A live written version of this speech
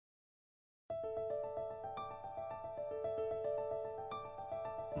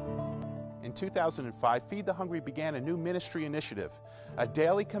In 2005, Feed the Hungry began a new ministry initiative, a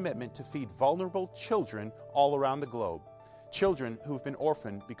daily commitment to feed vulnerable children all around the globe. Children who've been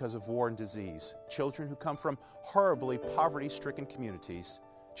orphaned because of war and disease, children who come from horribly poverty-stricken communities,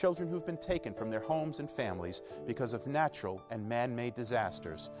 children who've been taken from their homes and families because of natural and man-made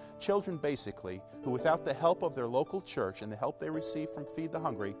disasters, children basically who without the help of their local church and the help they receive from Feed the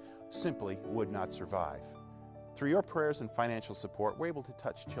Hungry simply would not survive. Through your prayers and financial support, we're able to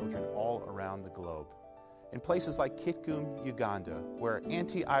touch children all around the globe. In places like Kitgum, Uganda, where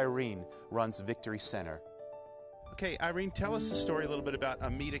Auntie Irene runs Victory Center. Okay, Irene, tell us the story a little bit about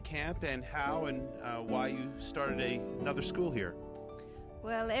Amida Camp and how and why you started another school here.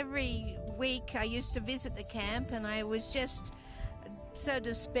 Well, every week I used to visit the camp, and I was just so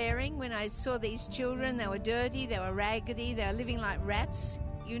despairing when I saw these children. They were dirty, they were raggedy, they were living like rats,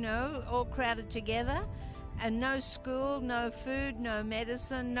 you know, all crowded together, and no school, no food, no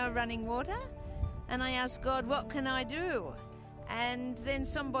medicine, no running water. And I asked God, what can I do? And then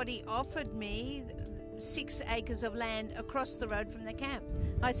somebody offered me 6 acres of land across the road from the camp.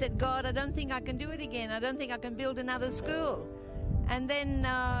 I said, God, I don't think I can do it again. I don't think I can build another school. And then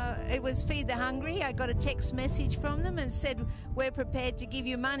it was Feed the Hungry. I got a text message from them and said, we're prepared to give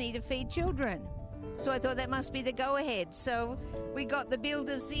you money to feed children. So I thought that must be the go-ahead. So we got the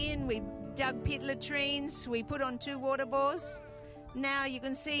builders in, we dug pit latrines, we put on 2 water bores. Now you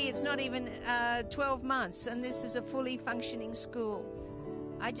can see it's not even 12 months, and this is a fully functioning school.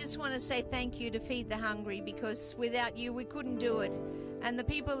 I just want to say thank you to Feed the Hungry, because without you we couldn't do it. And the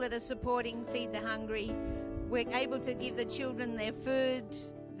people that are supporting Feed the Hungry, we're able to give the children their food,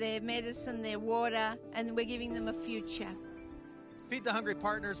 their medicine, their water, and we're giving them a future. Feed the Hungry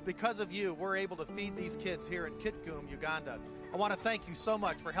partners, because of you, we're able to feed these kids here in Kitgum, Uganda. I want to thank you so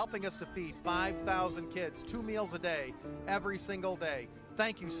much for helping us to feed 5,000 kids, 2 meals a day, every single day.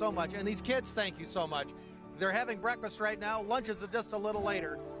 Thank you so much. And these kids, thank you so much. They're having breakfast right now. Lunch is just a little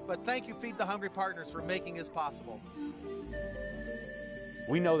later. But thank you, Feed the Hungry partners, for making this possible.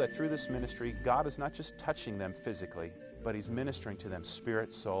 We know that through this ministry, God is not just touching them physically, but He's ministering to them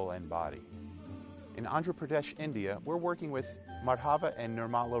spirit, soul, and body. In Andhra Pradesh, India, we're working with Madhava and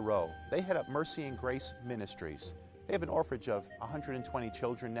Nirmala Rao. They head up Mercy and Grace Ministries. They have an orphanage of 120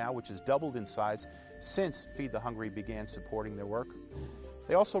 children now, which has doubled in size since Feed the Hungry began supporting their work.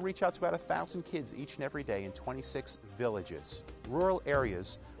 They also reach out to about 1,000 kids each and every day in 26 villages, rural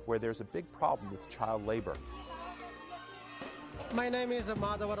areas where there's a big problem with child labor. My name is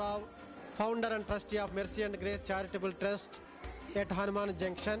Madhava Rao, founder and trustee of Mercy and Grace Charitable Trust at Hanuman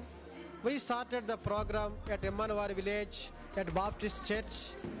Junction. We started the program at Emmanwar village at Baptist Church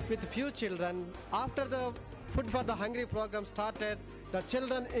with few children. After the Food for the Hungry program started, the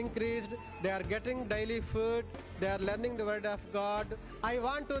children increased, they are getting daily food, they are learning the word of God. I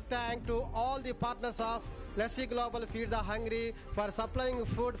want to thank to all the partners of Leslie Global Feed the Hungry for supplying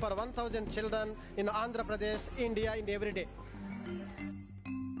food for 1,000 children in Andhra Pradesh, India, in every day.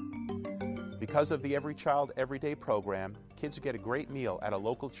 Because of the EveryChild EveryDay program, kids get a great meal at a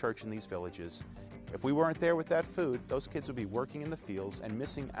local church in these villages. If we weren't there with that food, those kids would be working in the fields and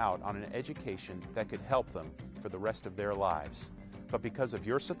missing out on an education that could help them for the rest of their lives. But because of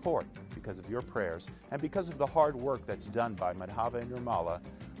your support, because of your prayers, and because of the hard work that's done by Madhava and Nirmala,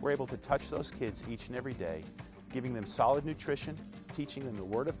 we're able to touch those kids each and every day, giving them solid nutrition, teaching them the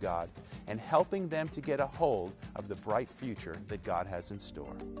Word of God, and helping them to get a hold of the bright future that God has in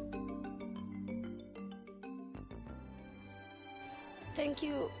store. Thank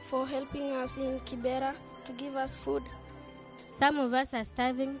you for helping us in Kibera to give us food. Some of us are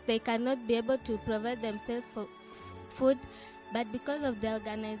starving. They cannot be able to provide themselves for food, but because of the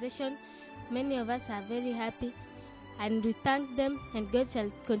organization, many of us are very happy, and we thank them, and God shall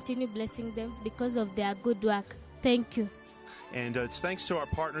continue blessing them because of their good work. Thank you. And it's thanks to our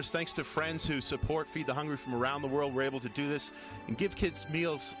partners, thanks to friends who support Feed the Hungry from around the world, we're able to do this and give kids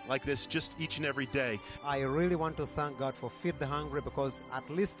meals like this just each and every day. I really want to thank God for Feed the Hungry, because at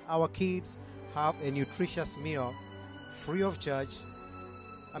least our kids have a nutritious meal free of charge,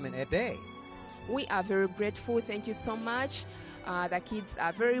 a day. We are very grateful. Thank you so much. The kids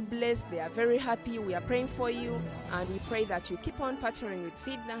are very blessed. They are very happy. We are praying for you, and we pray that you keep on partnering with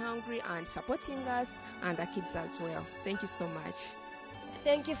Feed the Hungry and supporting us and the kids as well. Thank you so much.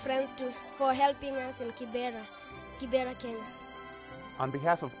 Thank you, friends, for helping us in Kibera, Kenya. On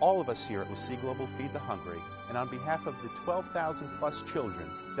behalf of all of us here at Leslie Global Feed the Hungry, and on behalf of the 12,000 plus children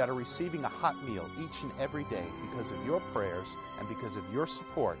that are receiving a hot meal each and every day because of your prayers and because of your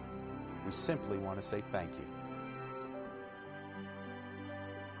support, we simply want to say thank you.